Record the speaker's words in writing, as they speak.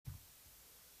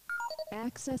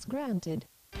Access granted.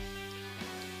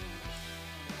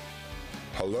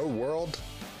 Hello, world,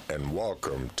 and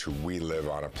welcome to We Live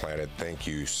on a Planet. Thank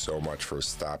you so much for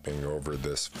stopping over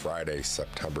this Friday,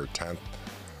 September 10th,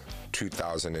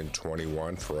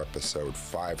 2021 for episode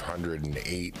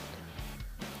 508.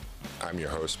 I'm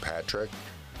your host, Patrick.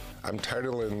 I'm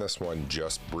titling this one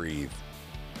Just Breathe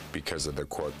because of the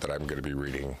quote that I'm going to be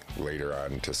reading later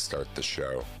on to start the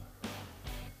show.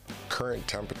 Current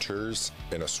temperatures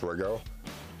in Oswego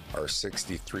are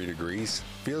 63 degrees,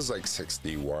 feels like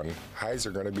 61. Highs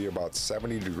are going to be about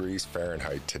 70 degrees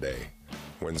Fahrenheit today.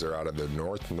 Winds are out of the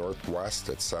north-northwest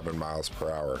at 7 miles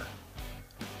per hour.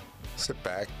 Sit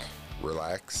back,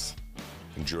 relax,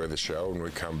 enjoy the show. When we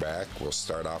come back, we'll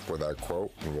start off with our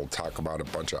quote and we'll talk about a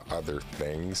bunch of other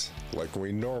things like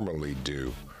we normally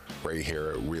do right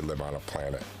here at We Live on a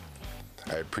Planet.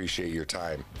 I appreciate your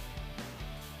time.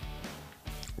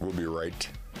 We'll be right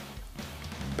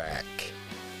back.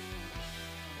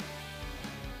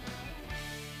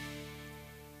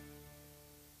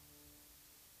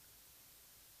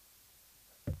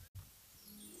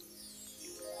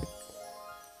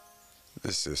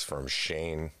 This is from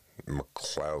Shane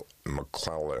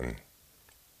McClellan.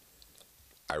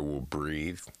 I will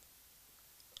breathe.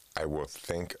 I will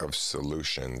think of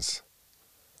solutions.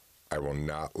 I will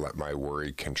not let my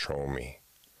worry control me.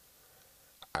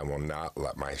 I will not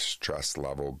let my stress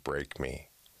level break me.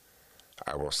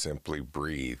 I will simply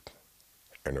breathe,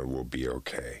 and it will be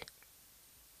okay.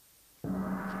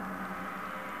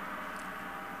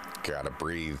 Gotta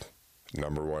breathe.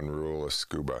 Number one rule of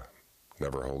scuba.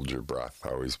 Never hold your breath.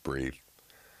 Always breathe.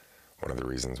 One of the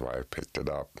reasons why I picked it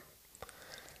up.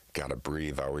 Gotta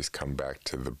breathe. Always come back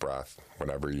to the breath.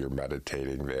 Whenever you're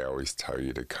meditating, they always tell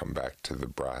you to come back to the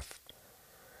breath.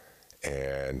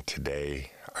 And today,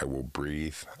 I will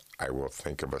breathe. I will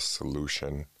think of a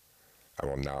solution. I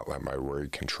will not let my worry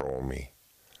control me.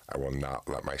 I will not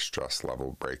let my stress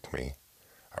level break me.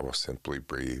 I will simply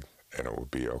breathe, and it will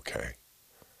be okay.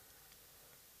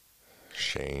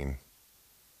 Shane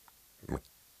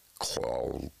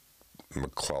McClellan.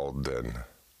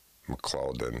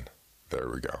 There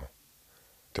we go.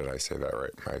 Did I say that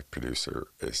right? My producer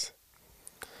is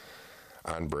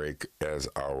on break as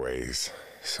always.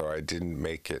 So I didn't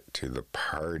make it to the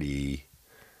party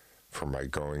for my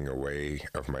going away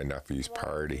of my nephew's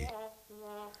party.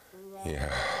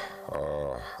 Yeah.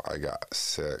 Oh, I got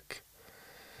sick.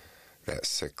 That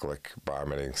cyclic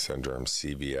vomiting syndrome,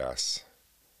 CVS,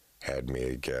 had me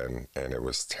again, and it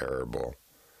was terrible.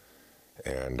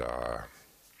 And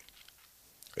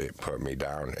it put me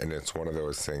down. And it's one of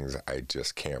those things I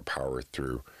just can't power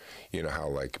through. You know how,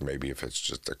 like, maybe if it's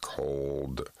just a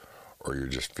cold or you're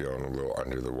just feeling a little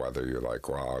under the weather, you're like,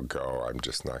 well, I'll go. I'm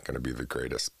just not going to be the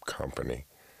greatest company.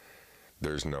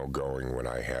 There's no going when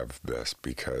I have this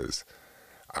because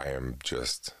I am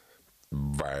just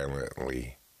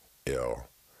violently ill.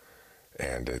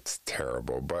 And it's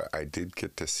terrible. But I did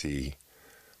get to see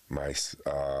my,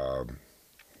 I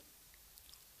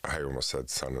almost said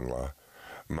son-in-law,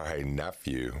 my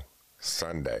nephew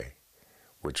Sunday,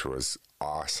 which was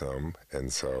awesome.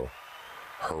 And so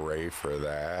hooray for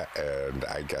that. And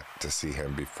I get to see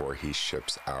him before he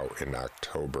ships out in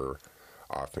October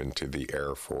off into the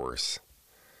Air Force.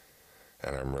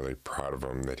 And I'm really proud of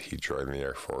him that he joined the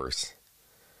Air Force.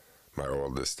 My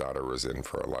oldest daughter was in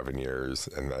for 11 years,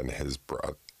 and then his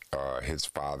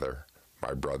father,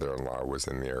 my brother-in-law, was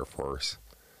in the Air Force.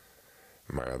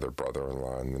 My other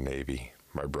brother-in-law in the Navy.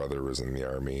 My brother was in the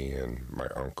Army, and my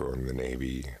uncle in the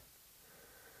Navy.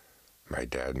 My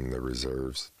dad in the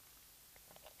reserves.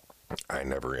 I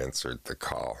never answered the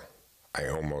call. I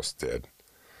almost did.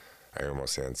 I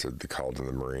almost answered the call to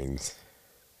the Marines,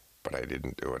 but I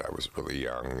didn't do it. I was really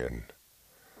young, and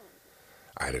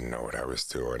I didn't know what I was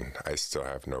doing. I still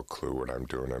have no clue what I'm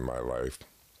doing in my life.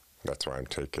 That's why I'm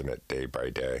taking it day by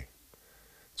day.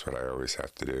 That's what I always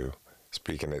have to do.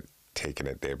 Taking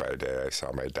it day by day, I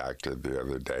saw my doctor the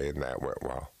other day, and that went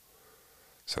well.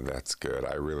 So that's good.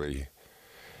 I really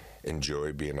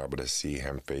enjoy being able to see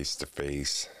him face to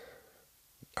face.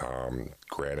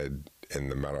 Granted, in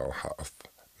the mental health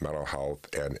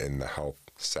and in the health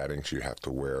settings, you have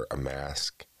to wear a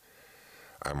mask.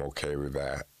 I'm okay with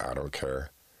that. I don't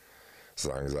care. As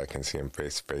long as I can see him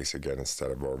face to face again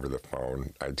instead of over the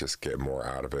phone, I just get more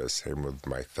out of it. Same with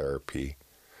my therapy.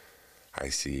 I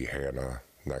see Hannah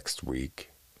next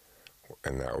week,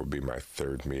 and that will be my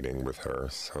third meeting with her,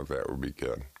 so that will be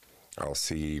good. I'll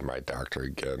see my doctor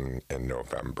again in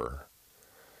November.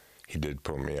 He did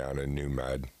put me on a new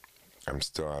med. I'm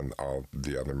still on all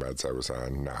the other meds I was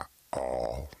on, not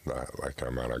like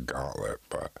I'm on a gauntlet,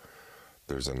 but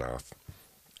there's enough.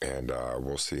 And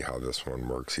we'll see how this one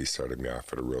works. He started me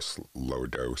off at a real low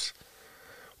dose.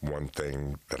 One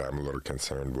thing that I'm a little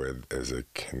concerned with is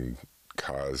it can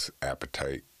cause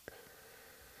appetite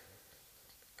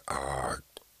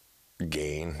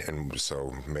gain, and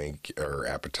so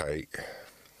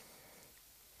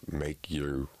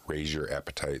raise your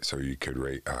appetite so you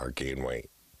could gain weight.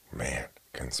 Man,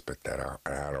 couldn't spit that out.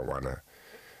 I don't want to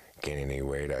gain any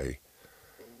weight.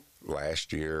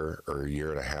 Last year or a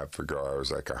year and a half ago, I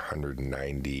was like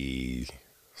 190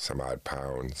 some odd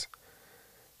pounds,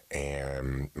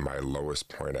 and my lowest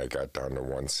point I got down to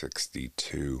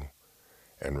 162,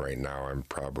 and right now I'm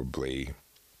probably,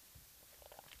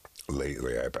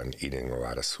 lately I've been eating a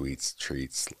lot of sweets,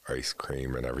 treats, ice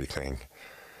cream and everything,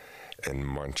 and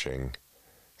munching,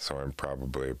 so I'm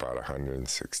probably about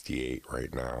 168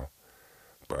 right now.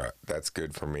 But that's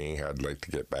good for me. I'd like to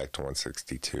get back to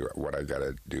 162. What I got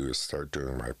to do is start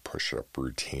doing my push-up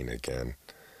routine again.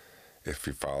 If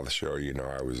you follow the show, you know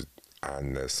I was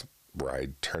on this where I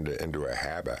turned it into a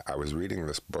habit. I was reading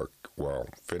this book,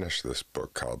 finished this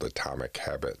book called Atomic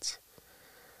Habits.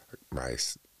 My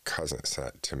cousin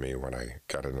sent to me when I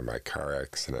got into my car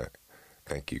accident.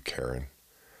 Thank you, Karen.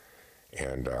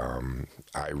 And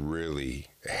I really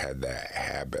had that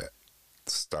habit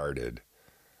started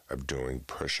of doing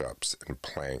push-ups and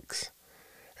planks,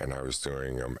 and I was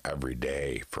doing them every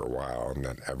day for a while, and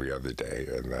then every other day,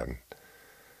 and then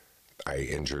I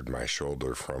injured my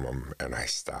shoulder from them, and I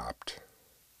stopped.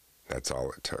 That's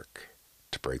all it took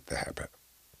to break the habit.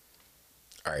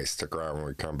 All right, stick around when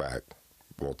we come back.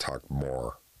 We'll talk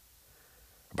more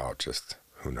about just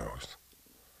who knows.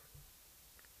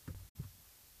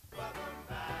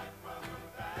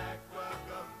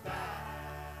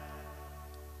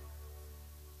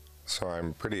 So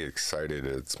I'm pretty excited.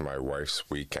 It's my wife's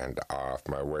weekend off.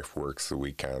 My wife works the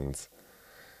weekends.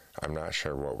 I'm not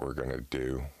sure what we're going to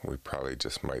do. We probably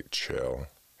just might chill,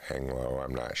 hang low.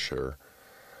 I'm not sure.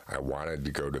 I wanted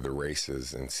to go to the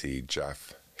races and see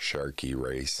Jeff Sharkey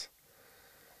race,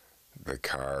 the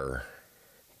car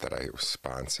that I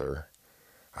sponsor.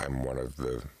 I'm one of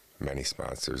the many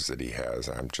sponsors that he has.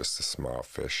 I'm just a small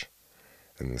fish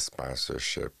in the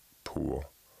sponsorship pool.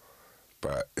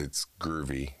 But it's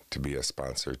groovy to be a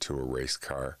sponsor to a race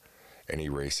car. And he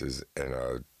races in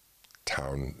a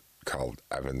town called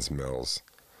Evans Mills,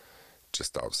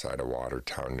 just outside of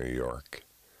Watertown, New York.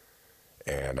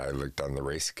 And I looked on the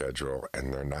race schedule,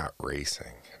 and they're not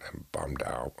racing. And I'm bummed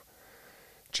out.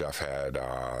 Jeff had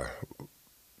a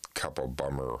couple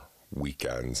bummer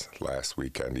weekends. Last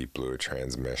weekend, he blew a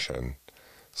transmission,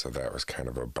 so that was kind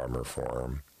of a bummer for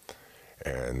him.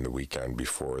 And the weekend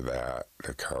before that,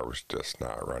 the car was just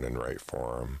not running right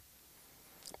for him.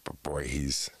 But boy,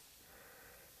 he's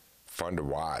fun to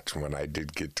watch. When I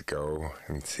did get to go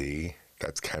and see,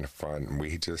 that's kind of fun.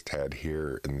 We just had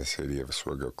here in the city of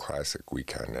Oswego Classic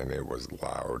weekend, and it was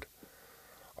loud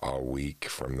all week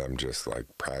from them just like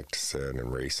practicing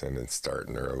and racing and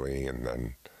starting early. And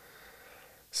then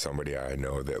somebody I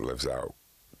know that lives out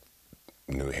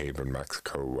New Haven,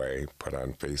 Mexico way put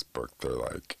on Facebook, they're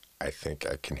like, I think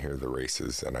I can hear the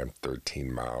races, and I'm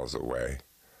 13 miles away.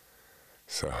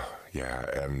 So, yeah,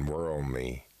 and we're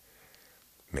only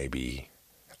maybe,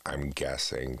 I'm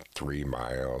guessing, 3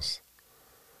 miles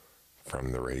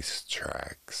from the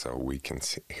racetrack, so we can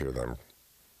hear them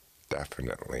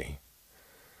definitely.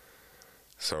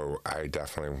 So I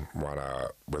definitely want to,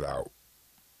 without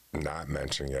not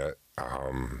mentioning it,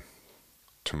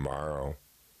 tomorrow,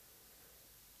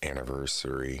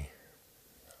 anniversary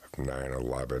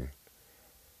 9/11,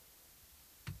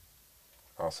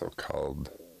 also called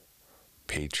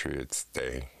Patriots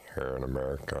Day here in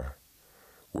America.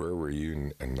 Where were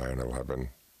you in 9/11,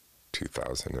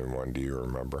 2001? Do you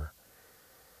remember?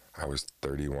 I was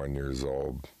 31 years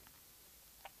old.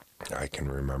 I can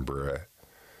remember it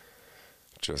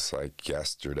just like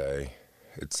yesterday.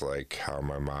 It's like how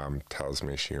my mom tells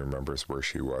me she remembers where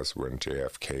she was when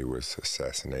JFK was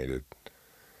assassinated.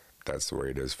 That's the way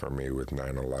it is for me with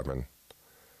 9/11.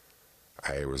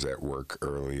 I was at work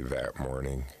early that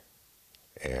morning,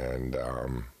 and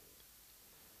I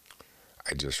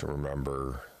just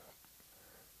remember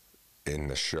in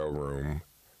the showroom,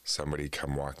 somebody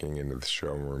come walking into the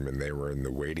showroom, and they were in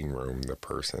the waiting room, the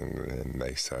person, and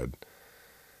they said,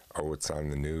 oh, it's on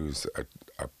the news,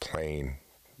 a plane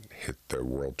hit the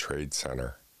World Trade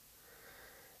Center.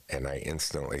 And I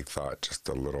instantly thought just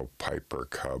a little Piper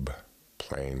Cub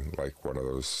plane, like one of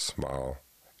those small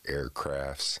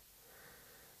aircrafts,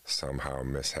 somehow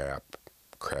mishap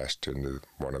crashed into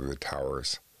one of the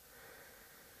towers.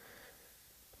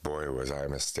 Boy, was I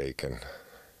mistaken.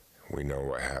 We know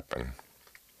what happened.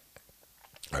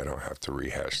 I don't have to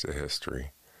rehash the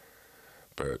history,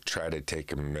 but try to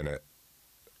take a minute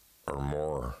or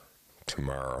more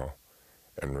tomorrow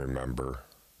and remember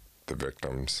the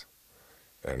victims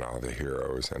and all the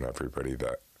heroes and everybody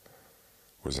that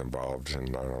was involved in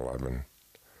 9/11.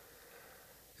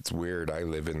 It's weird. I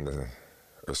live in the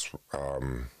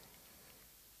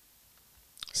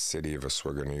city of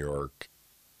Oswego, New York,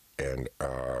 and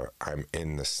I'm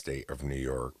in the state of New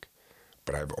York,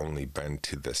 but I've only been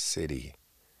to the city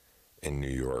in New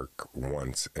York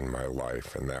once in my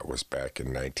life, and that was back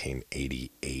in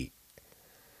 1988.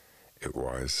 It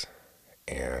was,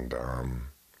 and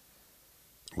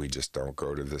we just don't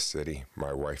go to the city.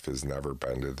 My wife has never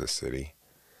been to the city,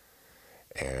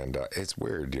 and it's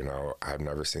weird, you know. I've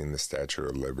never seen the Statue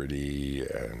of Liberty,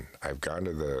 and I've gone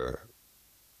to the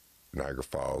Niagara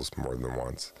Falls more than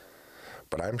once,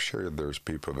 but I'm sure there's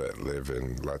people that live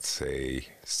in, let's say,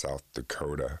 South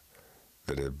Dakota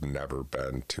that have never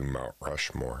been to Mount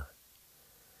Rushmore.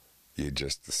 You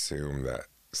just assume that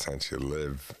since you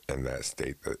live in that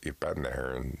state that you've been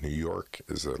there, and New York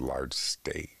is a large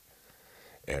state.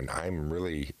 And I'm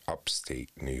really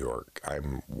upstate New York.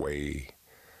 I'm way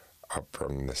up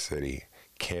from the city.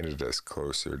 Canada's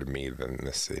closer to me than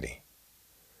the city,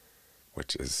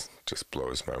 which is just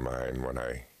blows my mind when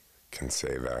I can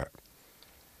say that.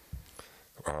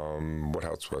 What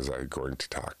else was I going to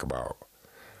talk about?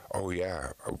 Oh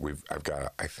yeah,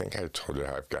 I think I told you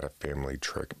I've got a family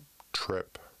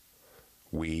trip.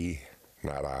 We,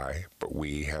 not I, but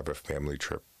we have a family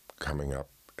trip coming up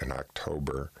in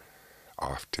October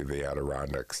off to the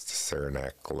Adirondacks to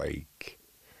Saranac Lake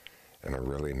in a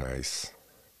really nice,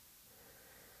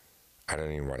 I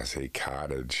don't even want to say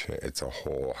cottage. It's a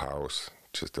whole house,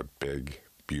 just a big,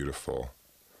 beautiful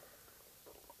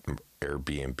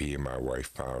Airbnb my wife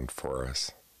found for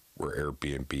us. We're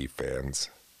Airbnb fans.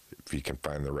 If you can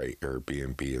find the right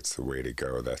Airbnb, it's the way to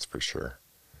go, that's for sure.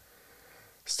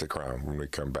 Stick around. When we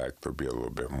come back, there'll be a little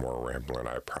bit more rambling,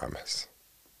 I promise.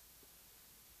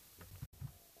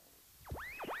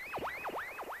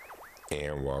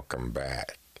 And welcome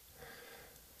back.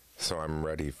 So I'm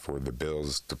ready for the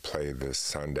Bills to play this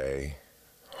Sunday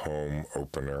home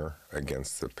opener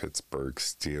against the Pittsburgh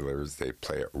Steelers. They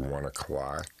play at 1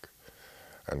 o'clock.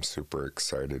 I'm super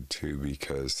excited too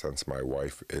because since my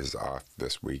wife is off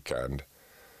this weekend,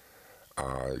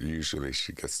 usually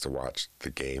she gets to watch the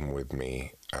game with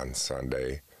me on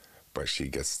Sunday, but she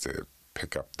gets to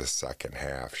pick up the second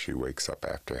half. She wakes up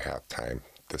after halftime.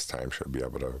 This time she'll be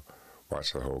able to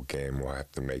watch the whole game. We'll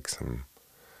have to make some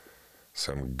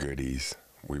goodies.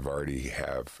 We've already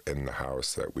have in the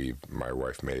house that my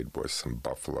wife made was some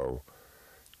buffalo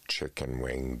chicken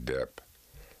wing dip,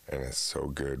 and it's so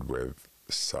good with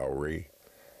celery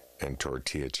and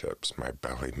tortilla chips. My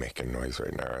belly making noise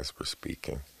right now as we're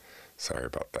speaking. Sorry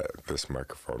about that. This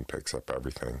microphone picks up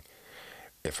everything.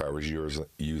 If I was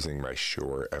using my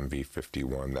Shure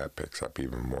MV51, that picks up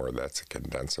even more. That's a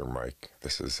condenser mic.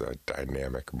 This is a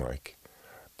dynamic mic,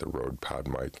 the Rode Pod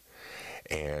mic.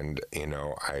 And, you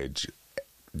know, I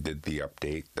did the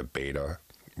update. The beta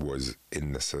was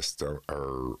in the system,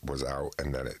 or was out,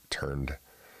 and then it turned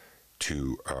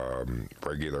to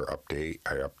regular update.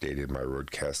 I updated my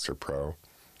Rodecaster Pro.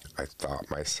 I thought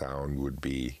my sound would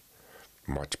be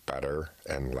much better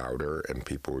and louder, and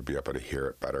people would be able to hear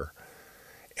it better.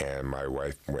 And my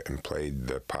wife went and played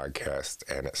the podcast,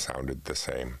 and it sounded the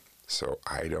same. So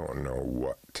I don't know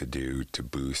what to do to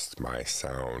boost my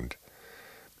sound,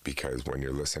 because when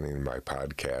you're listening to my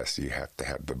podcast, you have to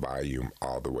have the volume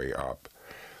all the way up.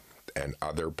 And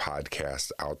other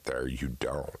podcasts out there, you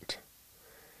don't.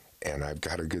 And I've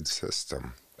got a good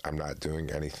system. I'm not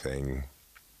doing anything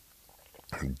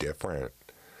different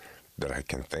that I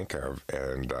can think of.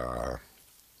 And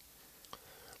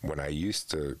when I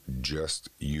used to just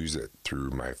use it through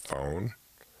my phone,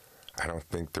 I don't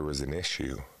think there was an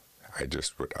issue. I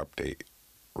just would update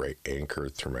Anchor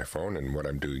through my phone. And what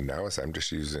I'm doing now is I'm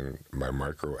just using my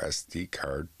micro SD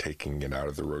card, taking it out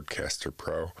of the Rodecaster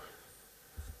Pro,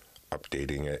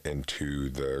 updating it into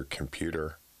the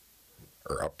computer,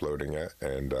 or uploading it,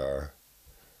 and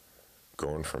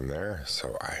going from there.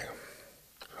 So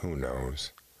who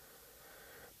knows?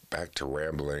 Back to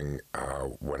rambling.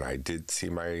 When I did see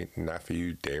my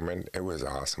nephew Damon, it was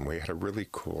awesome. We had a really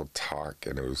cool talk,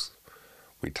 and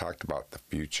we talked about the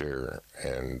future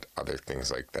and other things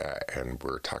like that, and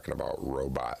we're talking about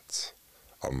robots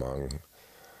among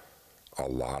a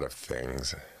lot of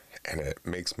things. And it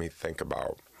makes me think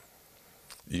about,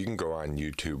 you can go on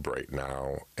YouTube right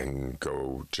now and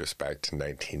go just back to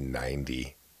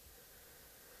 1990.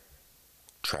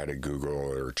 Try to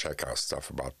Google or check out stuff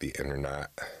about the internet.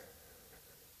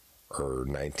 or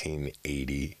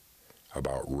 1980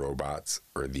 about robots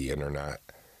or the internet,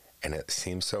 and it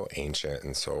seems so ancient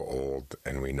and so old,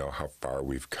 and we know how far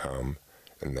we've come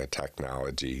in the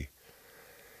technology.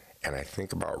 And I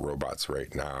think about robots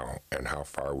right now and how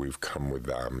far we've come with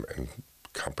them, and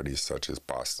companies such as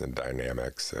Boston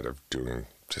Dynamics that are doing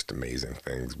just amazing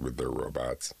things with their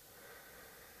robots.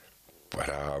 But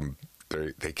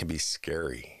they can be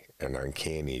scary and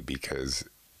uncanny because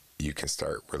you can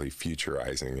start really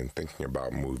futurizing and thinking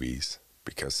about movies,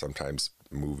 because sometimes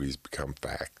movies become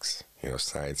facts.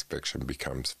 Science fiction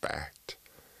becomes fact.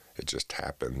 It just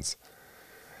happens.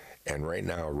 And right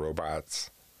now, robots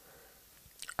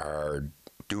are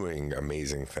doing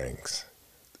amazing things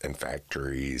in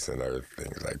factories and other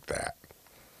things like that.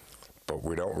 But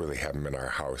we don't really have them in our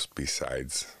house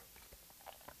besides,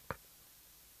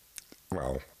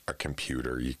 well, a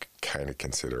computer. You kind of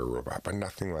consider a robot, but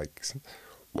nothing like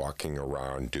walking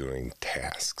around doing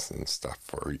tasks and stuff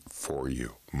for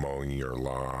you, mowing your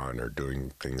lawn or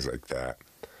doing things like that.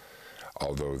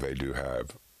 Although they do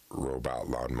have robot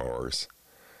lawnmowers.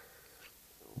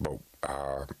 But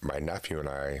my nephew and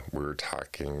I, we were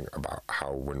talking about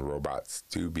how when robots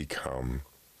do become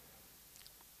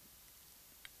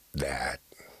that,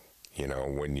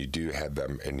 when you do have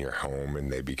them in your home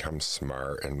and they become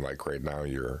smart, and like right now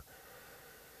your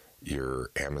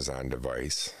Amazon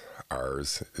device,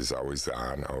 ours, is always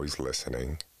on, always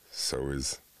listening. So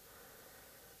is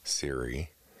Siri,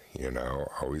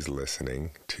 always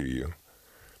listening to you.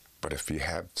 But if you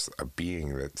have a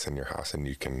being that's in your house, and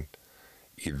you can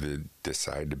either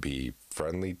decide to be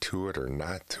friendly to it or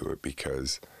not to it,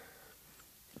 because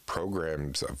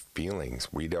programs of feelings,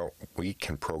 we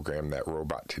can program that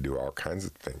robot to do all kinds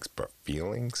of things, but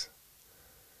feelings,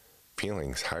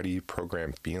 how do you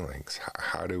program feelings?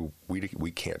 How do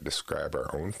we can't describe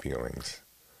our own feelings?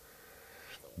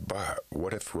 But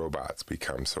what if robots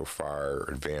become so far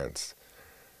advanced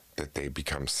that they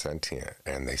become sentient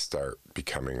and they start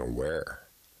becoming aware?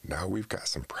 Now we've got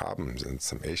some problems and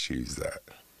some issues that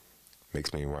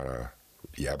makes me want to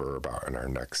yabber about in our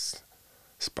next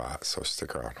spot. So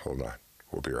stick around. Hold on.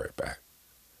 We'll be right back.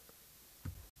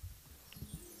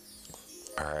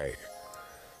 All right.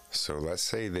 So let's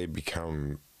say they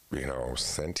become,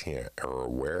 sentient or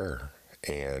aware,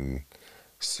 and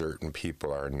certain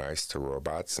people are nice to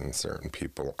robots and certain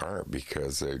people aren't,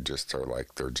 because they just are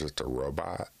like, they're just a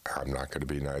robot. I'm not going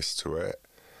to be nice to it.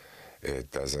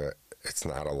 It's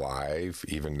not alive,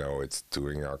 even though it's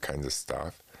doing all kinds of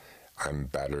stuff. I'm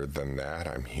better than that.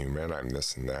 I'm human. I'm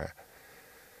this and that.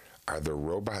 Are the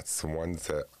robots the ones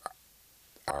that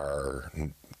are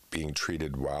being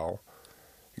treated well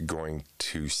going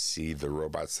to see the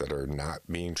robots that are not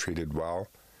being treated well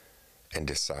and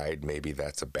decide maybe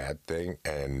that's a bad thing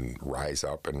and rise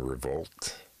up and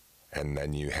revolt? And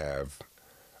then you have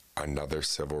another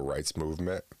civil rights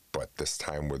movement, but this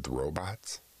time with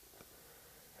robots?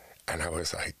 And I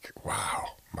was like,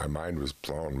 wow, my mind was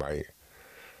blown.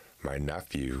 My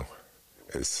nephew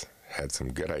had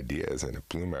some good ideas, and it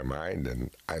blew my mind.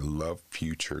 And I love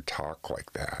future talk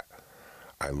like that.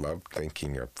 I love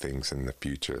thinking of things in the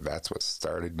future. That's what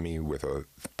started me with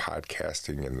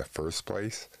podcasting in the first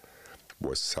place,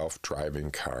 was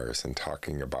self-driving cars and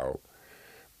talking about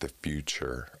the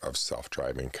future of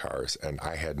self-driving cars. And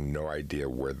I had no idea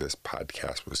where this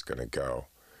podcast was going to go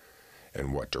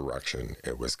and what direction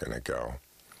it was going to go.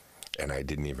 And I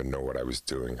didn't even know what I was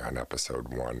doing on episode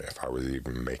 1, if I was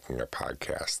even making a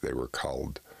podcast. They were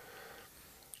called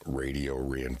Radio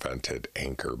Reinvented,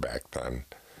 Anchor back then.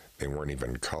 They weren't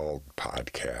even called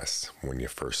podcasts when you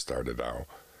first started out.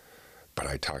 But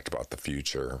I talked about the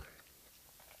future.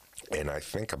 And I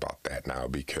think about that now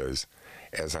because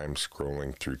as I'm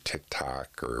scrolling through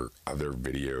TikTok or other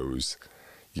videos,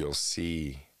 you'll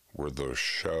see where they'll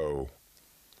show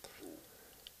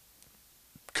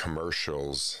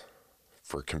commercials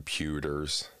for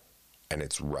computers, and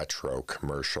it's retro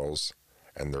commercials,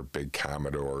 and they're big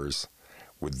Commodores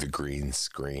with the green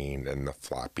screen and the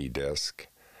floppy disk,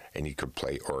 and you could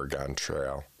play Oregon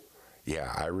Trail.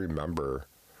 Yeah, I remember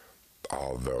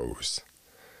all those.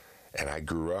 And I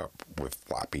grew up with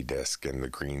floppy disk and the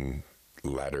green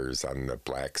letters on the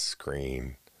black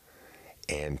screen.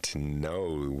 And to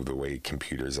know the way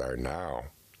computers are now,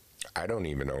 I don't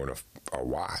even own a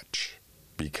watch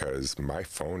because my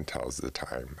phone tells the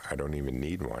time. I don't even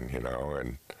need one,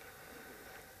 and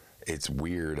it's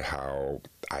weird how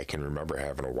I can remember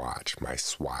having a watch, my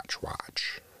Swatch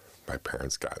watch. My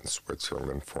parents got in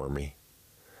Switzerland for me.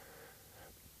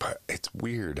 But it's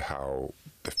weird how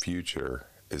the future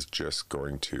is just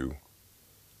going to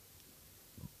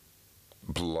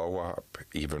blow up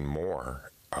even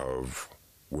more of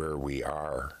where we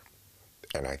are.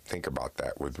 And I think about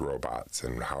that with robots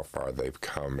and how far they've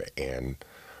come. And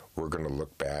we're going to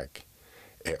look back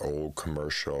at old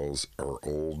commercials or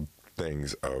old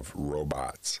things of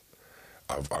robots,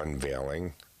 of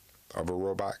unveiling of a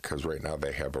robot. Because right now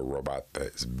they have a robot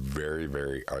that's very,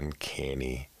 very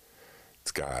uncanny.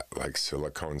 It's got like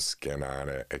silicone skin on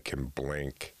it. It can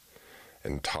blink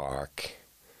and talk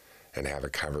and have a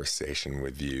conversation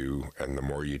with you. And the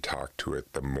more you talk to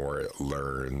it, the more it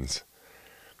learns.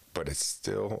 But it's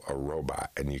still a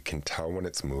robot, and you can tell when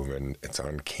it's moving. It's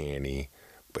uncanny,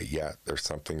 but yet there's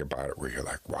something about it where you're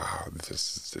like, wow,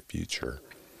 this is the future.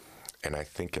 And I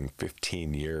think in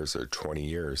 15 years or 20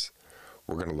 years,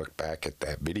 we're going to look back at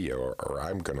that video, or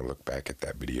I'm going to look back at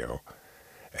that video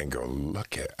and go,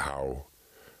 look at how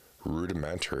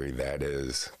rudimentary that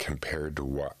is compared to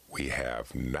what we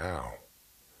have now.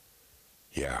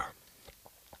 Yeah.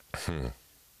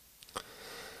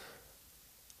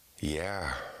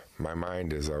 Yeah. My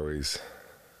mind is always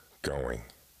going.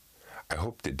 I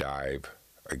hope to dive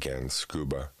again,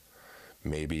 scuba,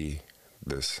 maybe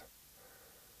this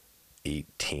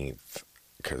 18th,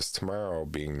 because tomorrow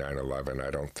being 9/11, I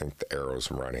don't think the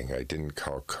Arrow's running. I didn't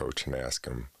call Coach and ask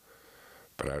him,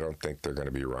 but I don't think they're going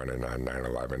to be running on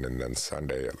 9/11. And then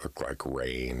Sunday, it looked like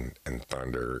rain and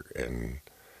thunder in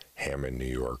Hammond, New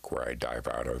York, where I dive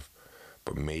out of.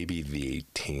 But maybe the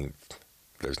 18th,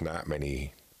 there's not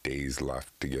many days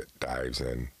left to get dives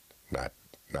in, not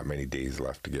many days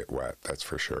left to get wet, that's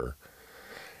for sure.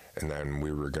 And then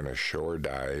we were going to shore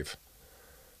dive,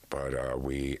 but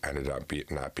we ended up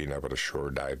not being able to shore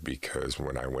dive because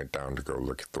when I went down to go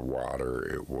look at the water,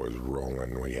 it was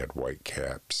rolling. We had white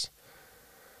caps.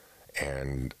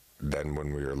 And then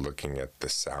when we were looking at the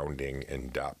sounding in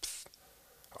depth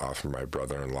off of my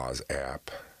brother-in-law's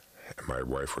app, and my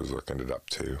wife was looking it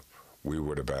up too, we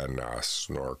would have been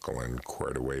snorkeling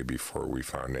quite a way before we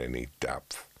found any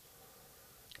depth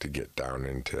to get down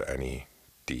into any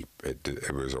deep.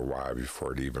 It was a while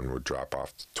before it even would drop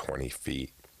off to 20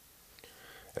 feet.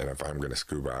 And if I'm going to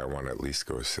scuba, I want to at least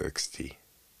go 60,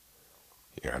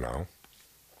 you know?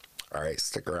 All right,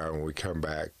 stick around. When we come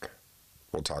back,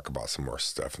 we'll talk about some more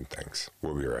stuff and things.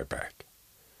 We'll be right back.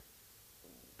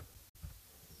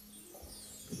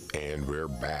 And we're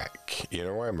back. You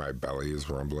know why my belly is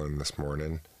rumbling this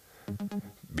morning?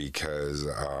 Because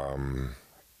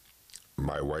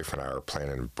my wife and I are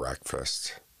planning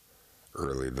breakfast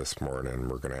early this morning.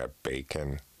 We're going to have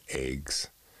bacon, eggs,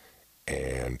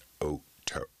 and oat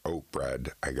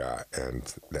bread I got,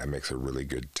 and that makes a really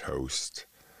good toast.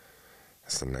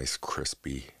 It's a nice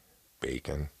crispy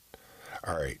bacon.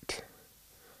 All right.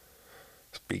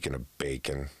 Speaking of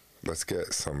bacon, let's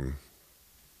get some...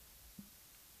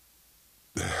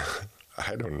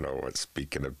 I don't know what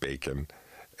speaking of bacon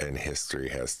and history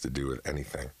has to do with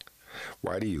anything.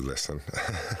 Why do you listen?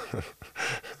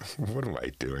 What am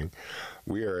I doing?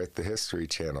 We are at the History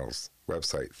Channel's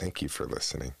website. Thank you for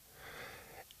listening.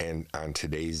 And on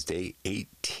today's date,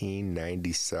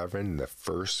 1897, the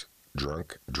first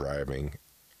drunk driving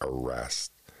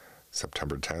arrest.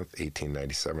 September 10th,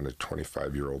 1897, a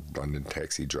 25-year-old London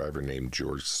taxi driver named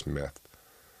George Smith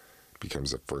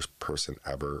becomes the first person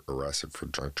ever arrested for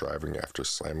drunk driving after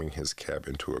slamming his cab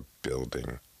into a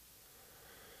building.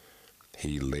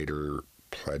 He later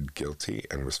pled guilty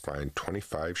and was fined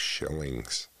 25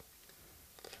 shillings.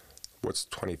 What's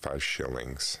 25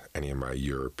 shillings? Any of my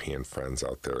European friends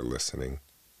out there listening?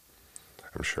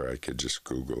 I'm sure I could just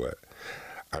Google it.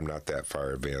 I'm not that far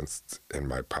advanced in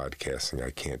my podcasting. I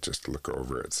can't just look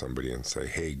over at somebody and say,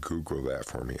 hey, Google that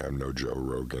for me. I'm no Joe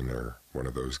Rogan or one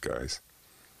of those guys.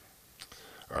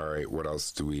 All right, what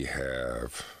else do we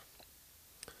have?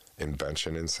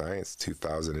 Invention in Science,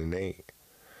 2008.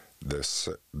 The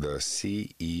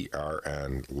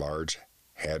CERN, Large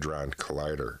Hadron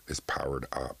Collider, is powered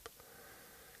up.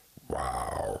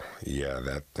 Wow. Yeah,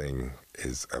 that thing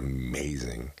is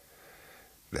amazing.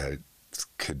 That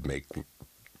could make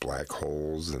black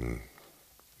holes and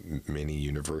mini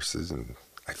universes, and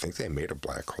I think they made a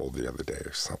black hole the other day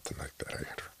or something like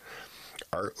that.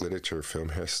 Art, literature, film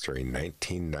history,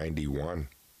 1991.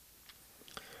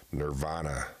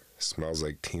 Nirvana, Smells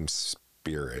Like Teen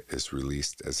Spirit, is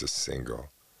released as a single.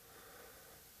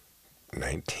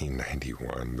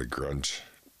 1991, the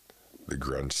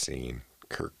grunge scene.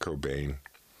 Kurt Cobain,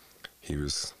 he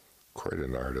was quite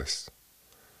an artist.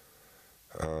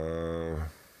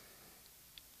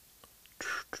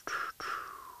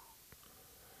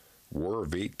 War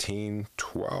of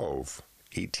 1812,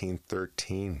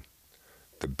 1813.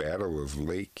 The Battle of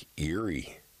Lake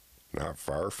Erie, not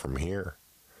far from here.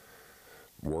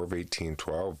 War of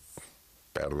 1812,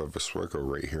 Battle of Oswego,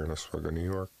 right here in Oswego, New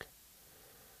York.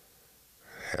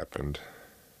 Happened.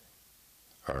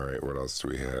 All right, what else do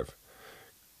we have?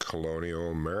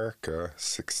 Colonial America,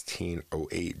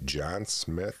 1608. John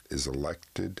Smith is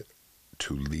elected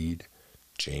to lead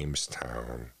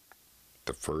Jamestown,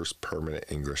 the first permanent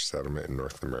English settlement in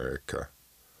North America.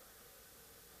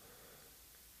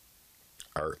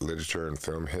 Art, literature, and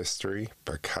film history,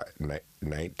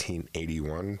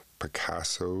 1981,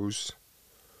 Picasso's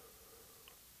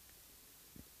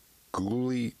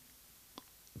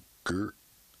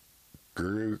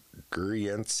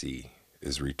Guernsey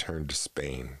is returned to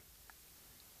Spain.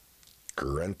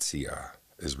 Guernsey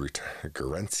is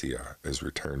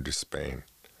returned to Spain.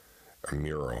 A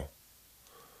mural.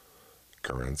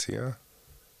 Guernsey?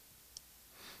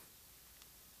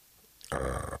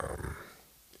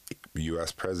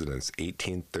 U.S. presidents,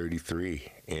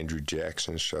 1833. Andrew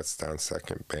Jackson shuts down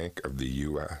Second Bank of the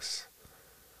U.S.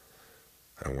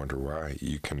 I wonder why.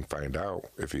 You can find out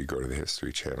if you go to the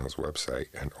History Channel's website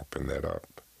and open that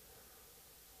up.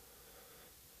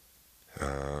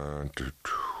 I'm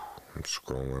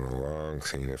scrolling along,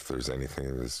 seeing if there's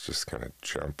anything that's just going to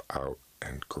jump out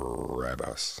and grab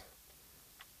us.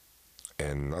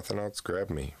 And nothing else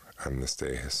grabbed me on this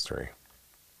day of history.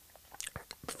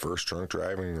 First drunk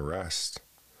driving arrest.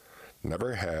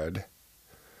 Never had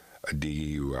a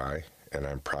DUI, and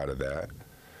I'm proud of that.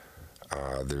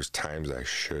 There's times I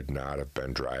should not have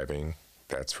been driving,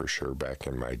 that's for sure, back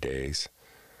in my days.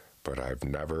 But I've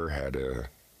never had a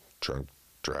drunk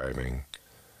driving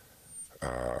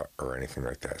or anything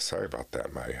like that. Sorry about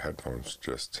that. My headphones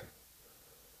just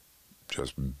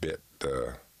bit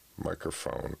the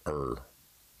microphone,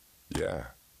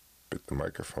 bit the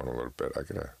microphone a little bit.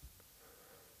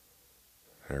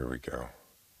 There we go.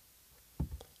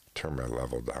 Turn my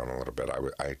level down a little bit.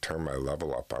 I turned my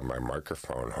level up on my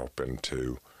microphone, hoping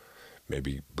to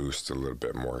maybe boost a little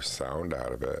bit more sound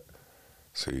out of it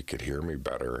so you could hear me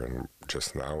better. And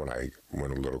just now when I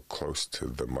went a little close to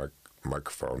the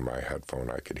microphone, my headphone,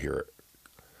 I could hear it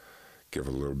give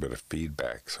a little bit of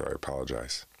feedback, so I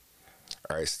apologize.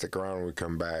 All right, stick around when we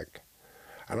come back.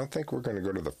 I don't think we're going to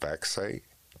go to the fact site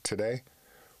today.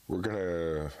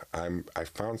 I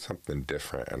found something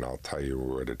different, and I'll tell you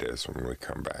what it is when we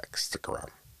come back. Stick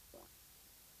around.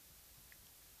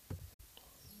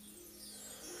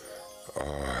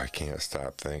 Oh, I can't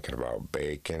stop thinking about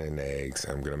bacon and eggs.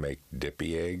 I'm going to make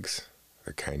dippy eggs.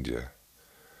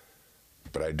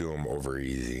 But I do them over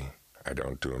easy. I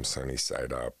don't do them sunny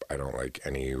side up. I don't like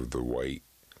any of the white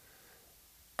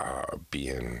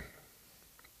being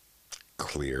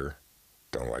clear.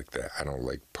 Don't like that. I don't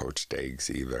like poached eggs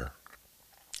either.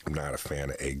 I'm not a fan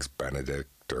of Eggs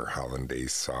Benedict or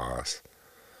Hollandaise sauce.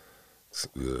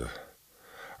 All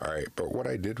right, but what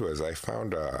I did was I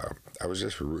found, I was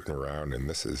just rooting around, and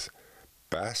this is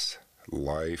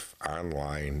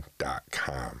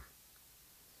bestlifeonline.com.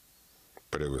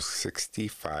 But it was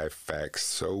 65 facts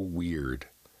so weird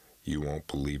you won't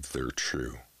believe they're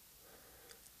true.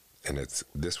 And it's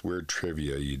this weird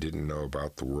trivia you didn't know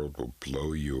about the world will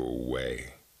blow you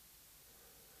away.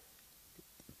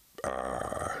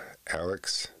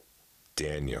 Alex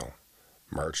Daniel,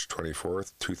 March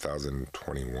 24th,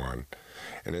 2021.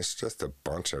 And it's just a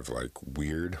bunch of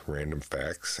weird random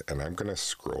facts, and I'm going to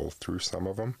scroll through some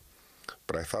of them.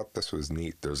 But I thought this was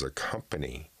neat. There's a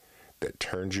company that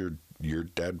turns your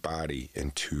dead body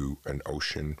into an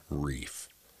ocean reef.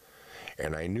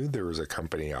 And I knew there was a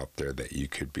company out there that you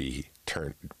could be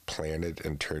planted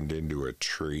and turned into a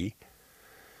tree.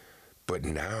 But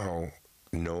now,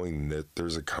 knowing that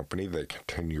there's a company that can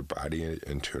turn your body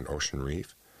into an ocean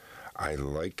reef, I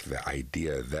like the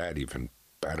idea of that even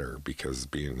better, because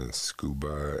being in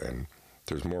scuba and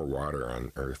there's more water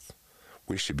on Earth.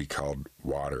 We should be called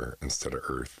water instead of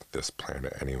Earth, this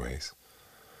planet anyways.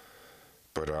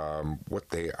 But what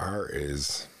they are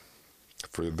is,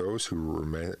 for those who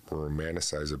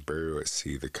romanticize a burial at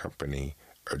sea, the company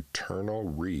Eternal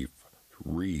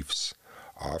Reefs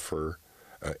offer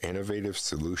an innovative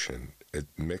solution. It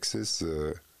mixes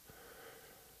the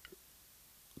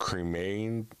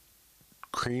cremated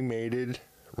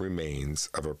remains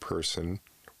of a person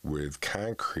with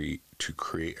concrete to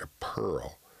create a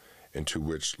pearl into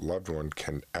which loved one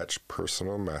can etch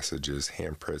personal messages,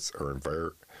 handprints,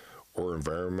 or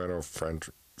environmental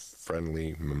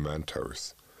friendly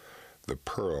mementos. The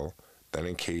pearl, then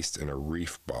encased in a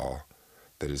reef ball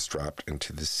that is dropped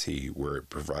into the sea, where it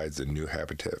provides a new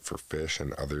habitat for fish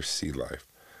and other sea life,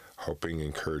 helping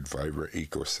encourage vibrant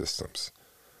ecosystems.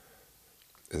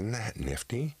 Isn't that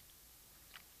nifty?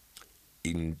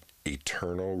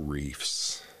 Eternal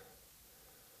Reefs.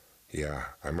 Yeah,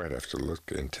 I might have to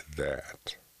look into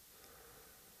that.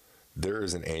 There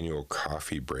is an annual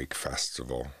coffee break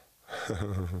festival.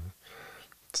 It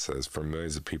says for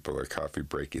millions of people, a coffee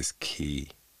break is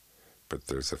key, but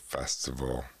there's a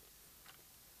festival,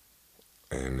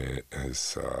 and it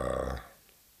is,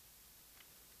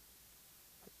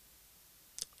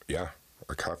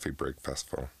 a coffee break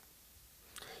festival.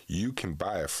 You can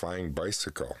buy a flying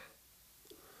bicycle.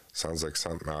 Sounds like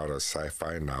something out of a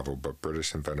sci-fi novel, but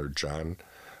British inventor John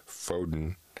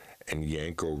Foden and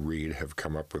Yanko Reed have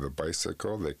come up with a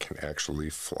bicycle that can actually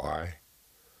fly.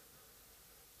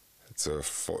 It's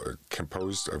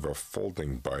composed of a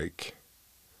folding bike,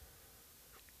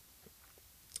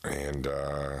 and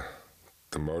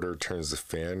the motor turns the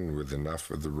fan with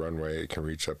enough of the runway. It can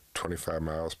reach up 25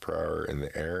 miles per hour in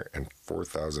the air and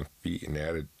 4,000 feet in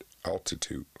added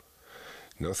altitude.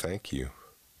 No thank you.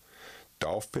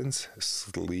 Dolphins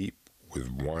sleep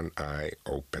with one eye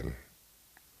open.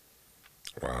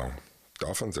 Wow.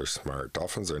 Dolphins are smart.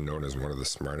 Dolphins are known as one of the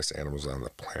smartest animals on the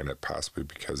planet, possibly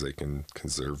because they can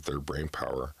conserve their brain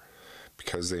power.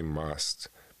 Because they must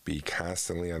be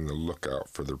constantly on the lookout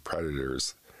for their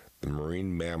predators, the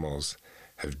marine mammals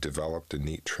have developed a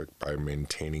neat trick by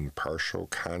maintaining partial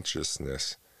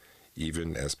consciousness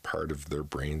even as part of their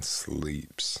brain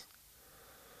sleeps.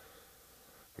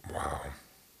 Wow.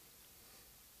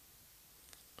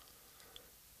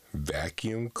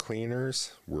 Vacuum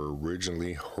cleaners were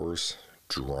originally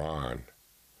horse-drawn.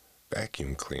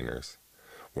 Vacuum cleaners.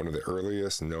 One of the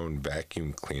earliest known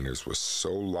vacuum cleaners was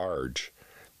so large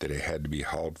that it had to be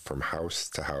hauled from house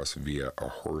to house via a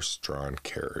horse-drawn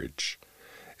carriage.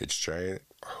 Its giant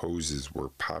hoses were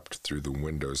popped through the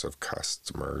windows of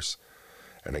customers,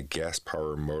 and a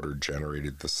gas-powered motor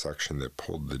generated the suction that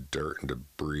pulled the dirt and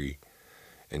debris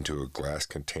into a glass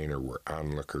container where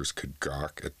onlookers could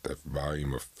gawk at the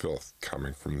volume of filth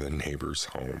coming from the neighbor's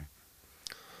home.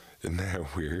 Isn't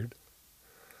that weird?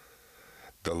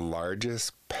 The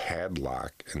largest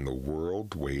padlock in the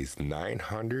world weighs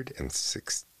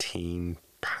 916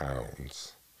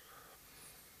 pounds.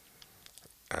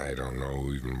 I don't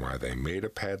know even why they made a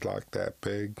padlock that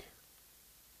big.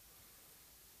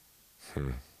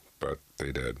 But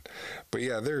they did. But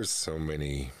yeah, there's so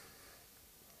many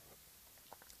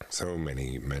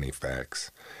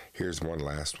facts. Here's one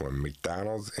last one.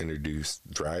 McDonald's introduced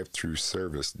drive-through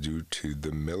service due to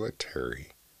the military.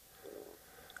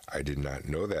 I did not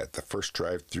know that. The first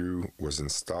drive-through was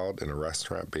installed in a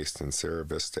restaurant based in Sierra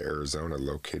Vista, Arizona,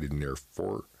 located near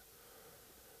Fort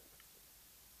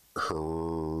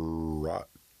Huacha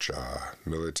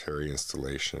military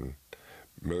installation.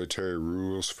 Military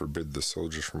rules forbid the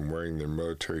soldiers from wearing their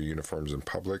military uniforms in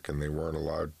public, and they weren't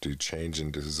allowed to change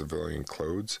into civilian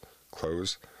clothes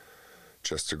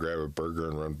just to grab a burger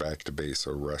and run back to base.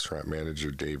 So restaurant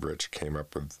manager Dave Rich came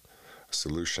up with a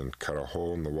solution: cut a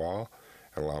hole in the wall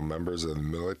and allow members of the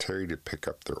military to pick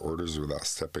up their orders without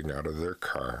stepping out of their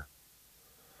car.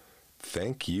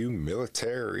 Thank you,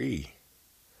 military.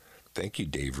 Thank you,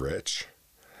 Dave Rich.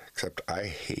 Except I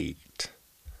hate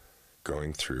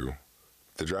going through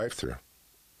the drive-thru.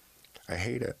 I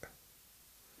hate it.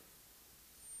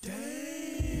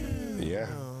 Damn. Yeah.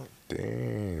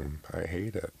 Damn. I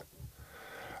hate it.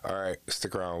 All right.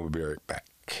 Stick around. We'll be right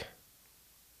back.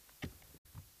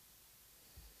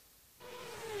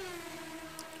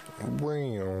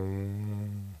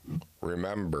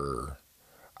 Remember,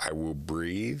 I will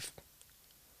breathe.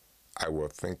 I will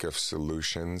think of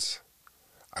solutions.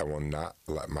 I will not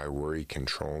let my worry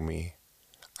control me.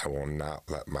 I will not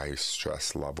let my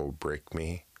stress level break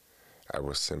me. I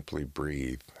will simply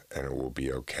breathe, and it will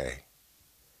be okay.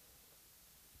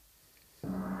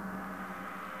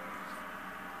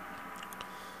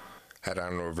 Head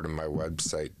on over to my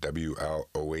website, WLOAP.com.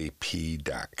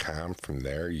 From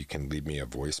there, you can leave me a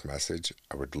voice message.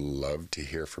 I would love to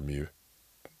hear from you.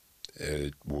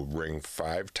 It will ring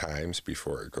 5 times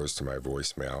before it goes to my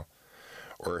voicemail.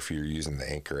 Or if you're using the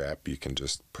Anchor app, you can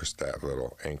just push that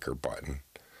little Anchor button,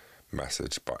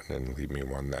 message button, and leave me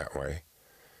one that way.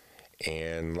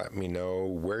 And let me know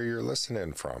where you're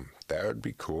listening from. That would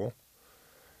be cool.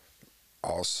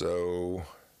 Also,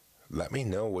 let me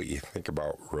know what you think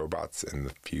about robots in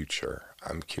the future.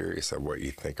 I'm curious of what you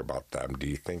think about them.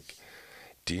 Do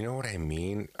you know what I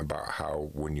mean about how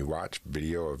when you watch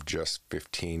video of just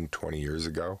 15, 20 years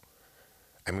ago,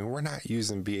 I mean, we're not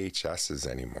using VHSs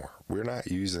anymore. We're not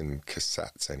using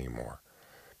cassettes anymore.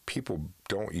 People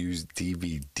don't use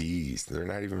DVDs. They're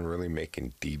not even really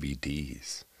making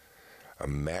DVDs.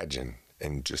 Imagine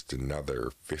in just another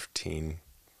 15,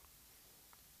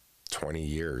 20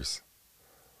 years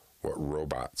what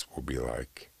robots will be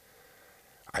like.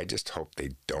 I just hope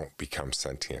they don't become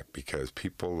sentient, because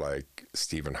people like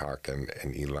Stephen Hawking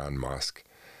and Elon Musk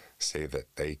say that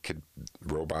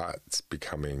robots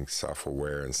becoming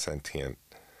self-aware and sentient,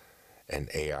 and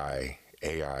AI,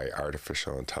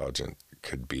 artificial intelligence,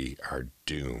 could be our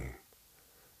doom.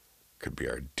 Could be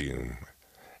our doom.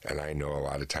 And I know a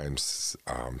lot of times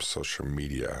social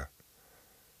media,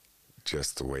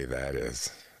 just the way that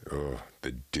is,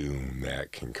 the doom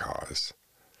that can cause.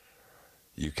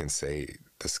 You can say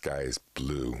the sky is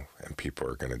blue and people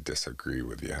are going to disagree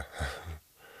with you.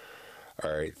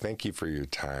 All right, thank you for your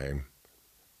time.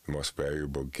 The most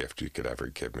valuable gift you could ever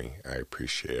give me. I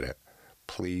appreciate it.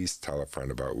 Please tell a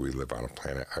friend about We Live on a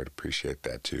Planet. I'd appreciate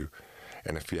that too.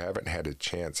 And if you haven't had a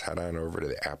chance, head on over to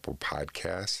the Apple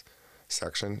Podcasts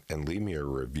section and leave me a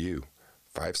review.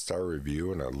 5-star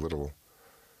review and a little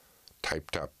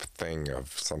typed up thing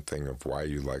of something of why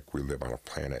you like We Live on a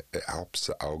Planet. It helps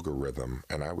the algorithm,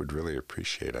 and I would really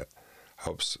appreciate it.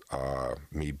 Helps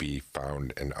me be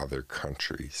found in other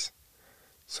countries.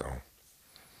 So,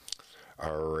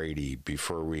 alrighty,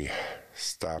 before we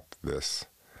stop this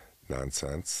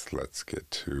nonsense, let's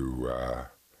get to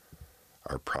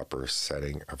our proper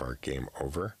setting of our game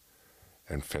over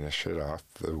and finish it off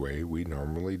the way we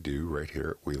normally do right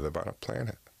here at We Live on a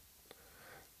Planet.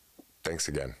 Thanks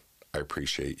again. I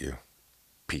appreciate you.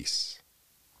 Peace.